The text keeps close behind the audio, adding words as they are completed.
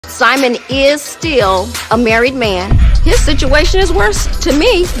Simon is still a married man. His situation is worse to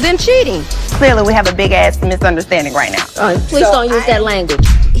me than cheating. Clearly, we have a big-ass misunderstanding right now. Please don't use that language.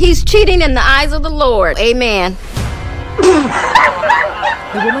 He's cheating in the eyes of the Lord. Amen.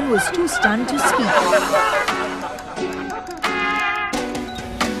 The woman was too stunned to speak.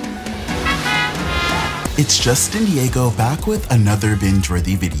 It's Justin Diego back with another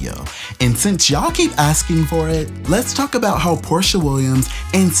binge-worthy video. And since y'all keep asking for it, let's talk about how Porsha Williams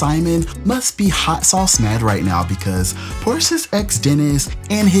and Simon must be hot sauce mad right now because Porsha's ex Dennis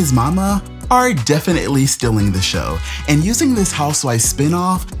and his mama are definitely stealing the show and using this Housewives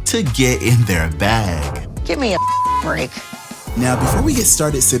spinoff to get in their bag. Give me a break. Now, before we get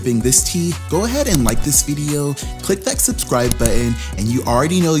started sipping this tea, go ahead and like this video, click that subscribe button, and you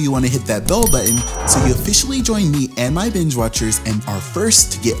already know you want to hit that bell button so you officially join me and my binge watchers and are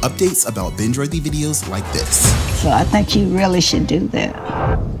first to get updates about binge-worthy videos like this. So I think you really should do that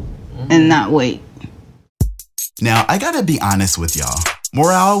and not wait. Now, I gotta be honest with y'all.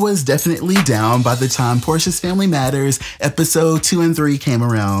 Morale was definitely down by the time Porsha's Family Matters episode 2 and 3 came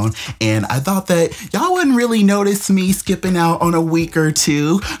around, and I thought that y'all wouldn't really notice me skipping out on a week or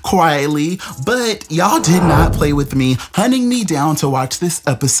two quietly, but y'all did not play with me, hunting me down to watch this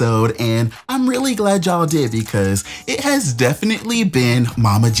episode, and I'm really glad y'all did because it has definitely been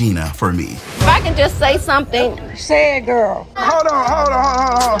Mama Gina for me. If I can just say something. Say it, girl. Hold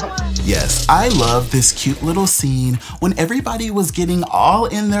on. Yes, I love this cute little scene when everybody was getting all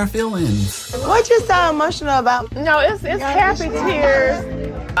in their feelings. What you so emotional about? No, it's happy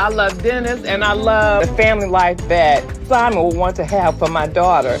tears. I love Dennis and I love the family life that Simon would want to have for my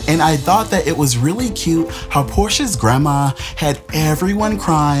daughter. And I thought that it was really cute how Porsha's grandma had everyone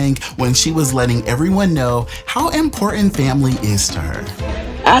crying when she was letting everyone know how important family is to her.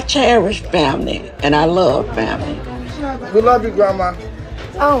 I cherish family and I love family. We love you, Grandma.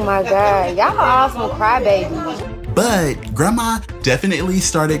 Oh my God, y'all are all some crybabies. But Grandma definitely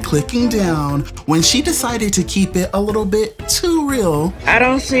started clicking down when she decided to keep it a little bit too real. I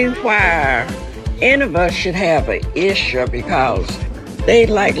don't see why any of us should have an issue because they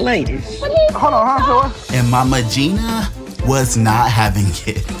like ladies. Hold on, And Mama Gina was not having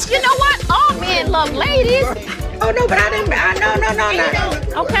it. You know what? All men love ladies. Oh, no, but I didn't.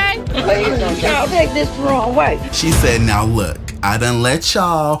 No. Okay? Please don't y'all take this the wrong way. She said, now look, I done let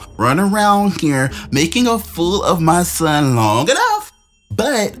y'all run around here making a fool of my son long enough,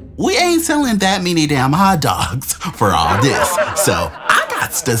 but we ain't selling that many damn hot dogs for all this. So I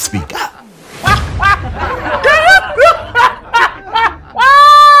got to speak up.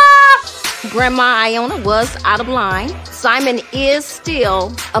 Grandma Iona was out of line. Simon is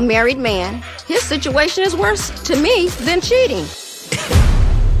still a married man. His situation is worse to me than cheating.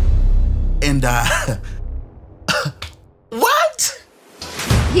 And what?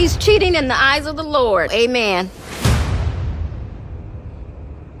 He's cheating in the eyes of the Lord. Amen.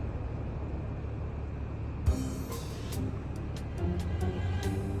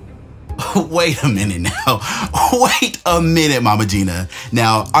 Wait a minute now. Wait a minute, Mama Gina.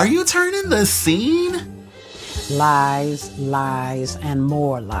 Now, are you turning the scene? Lies, lies, and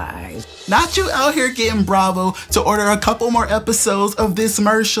more lies. Not you out here getting Bravo to order a couple more episodes of this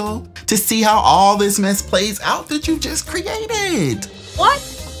commercial to see how all this mess plays out that you just created. What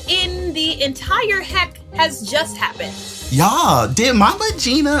in the entire heck has just happened? Y'all, did Mama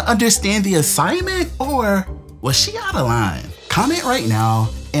Gina understand the assignment or was she out of line? Comment right now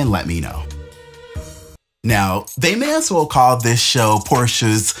and let me know. Now, they may as well call this show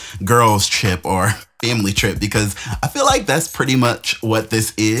Porsha's Girls Trip or Family Trip because I feel like that's pretty much what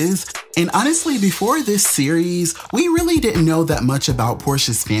this is. And honestly, before this series, we really didn't know that much about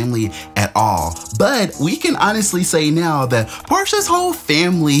Porsha's family at all. But we can honestly say now that Porsha's whole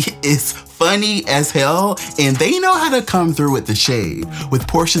family is funny as hell and they know how to come through with the shade. With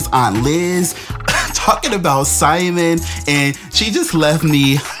Porsha's Aunt Liz talking about Simon, and she just left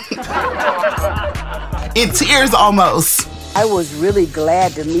me in tears almost. I was really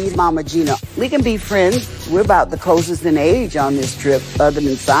glad to meet Mama Gina. We can be friends. We're about the closest in age on this trip, other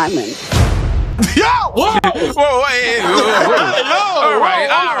than Simon. Yo! Whoa! Whoa, wait. All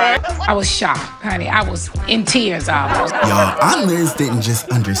right. I was shocked, honey. I was in tears almost. Y'all, Aunt Liz didn't just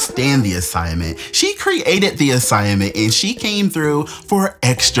understand the assignment. She created the assignment and she came through for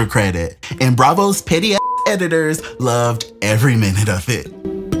extra credit. And Bravo's petty editors loved every minute of it.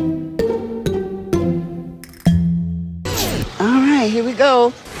 All right, here we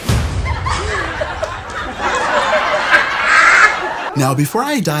go. Now, before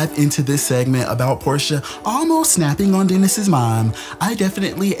I dive into this segment about Porsha almost snapping on Dennis's mom, I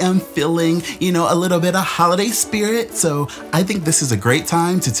definitely am feeling, a little bit of holiday spirit. So I think this is a great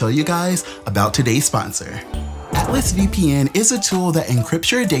time to tell you guys about today's sponsor. Atlas VPN is a tool that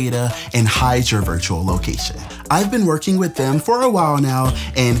encrypts your data and hides your virtual location. I've been working with them for a while now,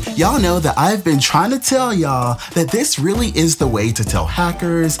 and y'all know that I've been trying to tell y'all that this really is the way to tell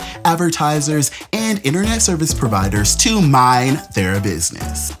hackers, advertisers, and internet service providers to mind their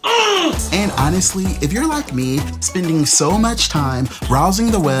business. And honestly, if you're like me, spending so much time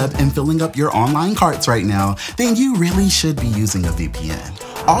browsing the web and filling up your online carts right now, then you really should be using a VPN.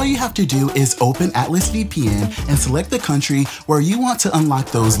 All you have to do is open Atlas VPN and select the country where you want to unlock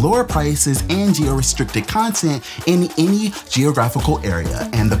those lower prices and geo-restricted content in any geographical area.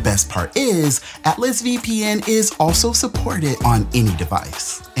 And the best part is, Atlas VPN is also supported on any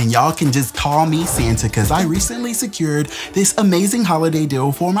device. And y'all can just call me Santa because I recently secured this amazing holiday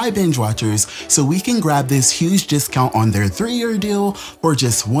deal for my binge watchers, so we can grab this huge discount on their 3-year deal for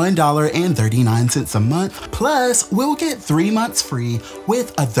just $1.39 a month. Plus, we'll get 3 months free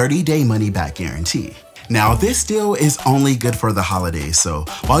with a 30-day money-back guarantee. Now, this deal is only good for the holidays, so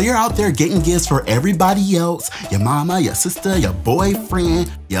while you're out there getting gifts for everybody else, your mama, your sister, your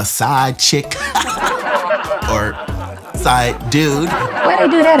boyfriend, your side chick, or side dude, Where they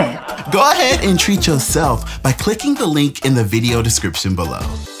do that at? go ahead and treat yourself by clicking the link in the video description below.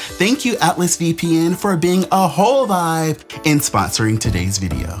 Thank you, Atlas VPN, for being a whole vibe and sponsoring today's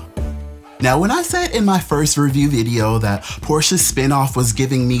video. Now, when I said in my first review video that Porsha's spinoff was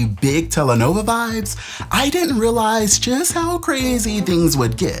giving me big telenovela vibes, I didn't realize just how crazy things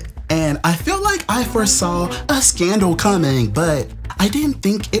would get. And I feel like I foresaw a scandal coming, but I didn't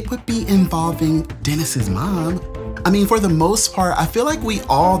think it would be involving Dennis's mom. I mean, for the most part, I feel like we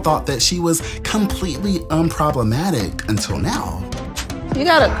all thought that she was completely unproblematic until now. You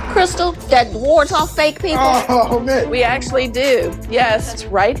got a crystal that wards off fake people? Oh, man. We actually do. Yes, it's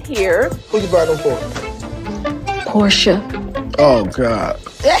right here. Who you bought them for? Porsha. Oh, God.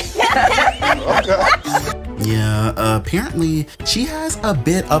 Okay. Yeah, apparently she has a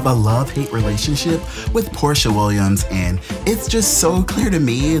bit of a love-hate relationship with Porsha Williams, and it's just so clear to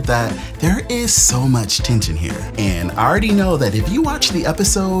me that there is so much tension here. And I already know that if you watch the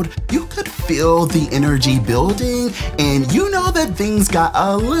episode, you could feel the energy building, and you know that things got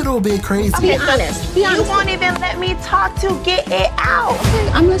a little bit crazy. Be honest. Be honest. You won't even let me talk to get it out. Okay,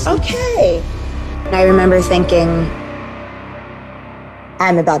 I'm listening. Okay. I remember thinking,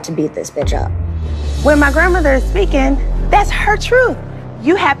 I'm about to beat this bitch up. When my grandmother is speaking, that's her truth.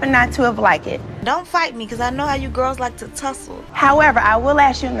 You happen not to have liked it. Don't fight me, because I know how you girls like to tussle. However, I will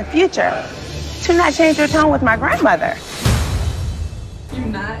ask you in the future to not change your tone with my grandmother. You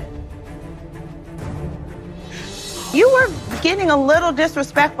not? You were getting a little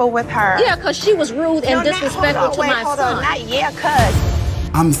disrespectful with her. Yeah, because she was rude and disrespectful to my son. Not yeah, cuz.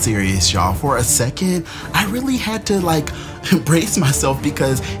 I'm serious, y'all. For a second, I really had to brace myself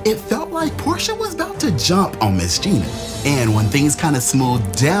because it felt like Porsha was about to jump on Miss Gina. And when things kind of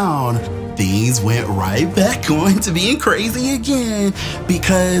smoothed down, things went right back on to being crazy again,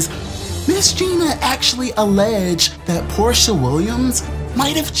 because Miss Gina actually alleged that Porsha Williams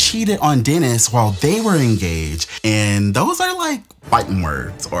might have cheated on Dennis while they were engaged. And those are fighting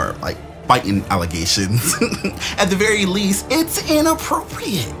words, or fighting allegations. At the very least, it's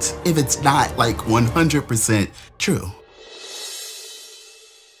inappropriate if it's not 100% true.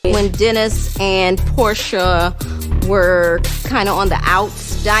 When Dennis and Porsha were kind of on the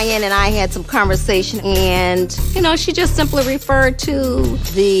outs, Diane and I had some conversation, and she just simply referred to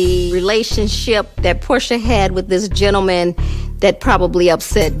the relationship that Porsha had with this gentleman that probably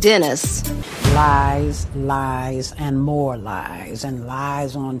upset Dennis. Lies, lies, and more lies, and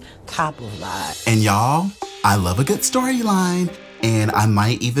lies on top of lies. And y'all, I love a good storyline, and I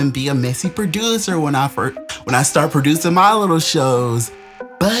might even be a messy producer when I start producing my little shows.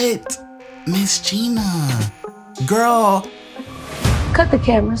 But Miss Gina, girl, Cut the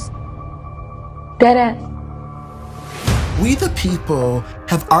cameras. Dead ass. we the people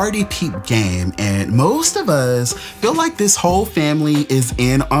have already peeped game, and most of us feel like this whole family is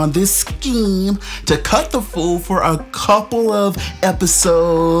in on this scheme to cut the fool for a couple of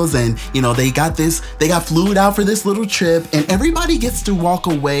episodes. And they got flued out for this little trip, and everybody gets to walk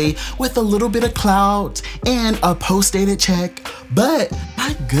away with a little bit of clout and a post-dated check. But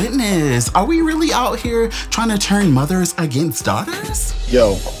my goodness, are we really out here trying to turn mothers against daughters?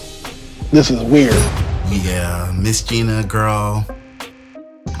 Yo, this is weird. Yeah, Miss Gina, girl.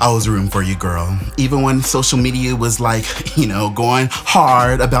 I was rooting for you, girl. Even when social media was like, you know, going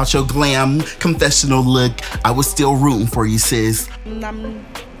hard about your glam confessional look, I was still rooting for you, sis. I'm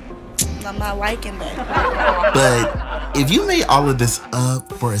not liking that. But if you made all of this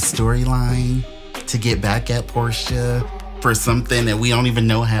up for a storyline to get back at Porsha for something that we don't even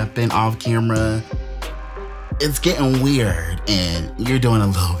know happened off camera, it's getting weird and you're doing a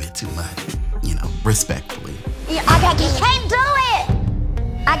little bit too much, you know, respectfully. Yeah, I can't do it.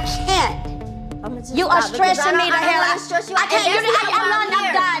 I can't. You are stressing me to hell. I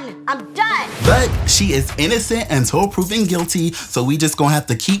can't. I'm done. But she is innocent until proven guilty, so we just gonna have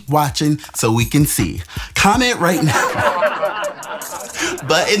to keep watching so we can see. Comment right now.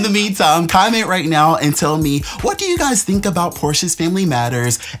 But in the meantime, comment right now and tell me, what do you guys think about Porsha's Family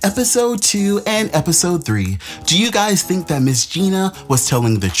Matters episode 2 and episode 3? Do you guys think that Miss Gina was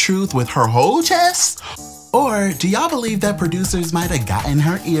telling the truth with her whole chest? Or do y'all believe that producers might have gotten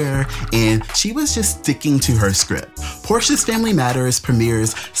her ear and she was just sticking to her script? Porsha's Family Matters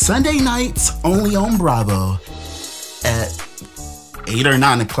premieres Sunday nights only on Bravo at 8 or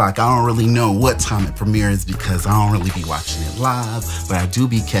 9 o'clock. I don't really know what time it premieres because I don't really be watching it live, but I do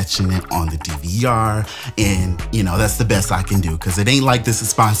be catching it on the DVR. And, you know, that's the best I can do because it ain't like this is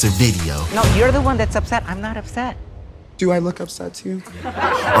a sponsored video. No, you're the one that's upset. I'm not upset. Do I look upset to you?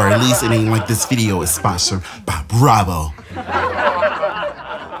 Or at least it ain't like this video is sponsored by Bravo.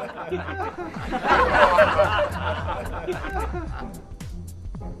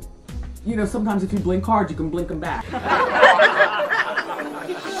 You know, sometimes if you blink hard, you can blink them back.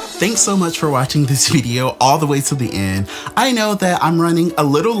 Thanks so much for watching this video all the way to the end. I know that I'm running a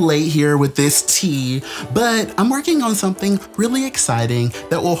little late here with this tea, but I'm working on something really exciting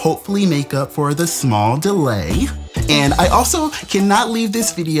that will hopefully make up for the small delay. And I also cannot leave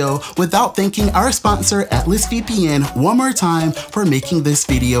this video without thanking our sponsor, Atlas VPN, one more time for making this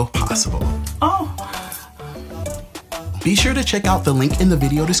video possible. Be sure to check out the link in the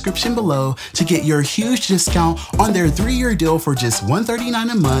video description below to get your huge discount on their 3-year deal for just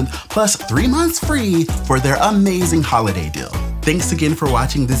 $139 a month, plus 3 months free for their amazing holiday deal. Thanks again for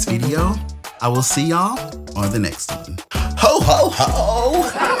watching this video. I will see y'all on the next one. Ho, ho, ho!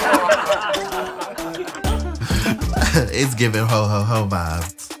 It's giving ho, ho, ho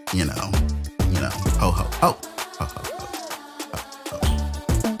vibes, you know, ho, ho, ho, ho, ho, ho,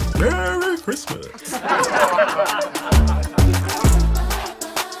 ho. Merry Christmas.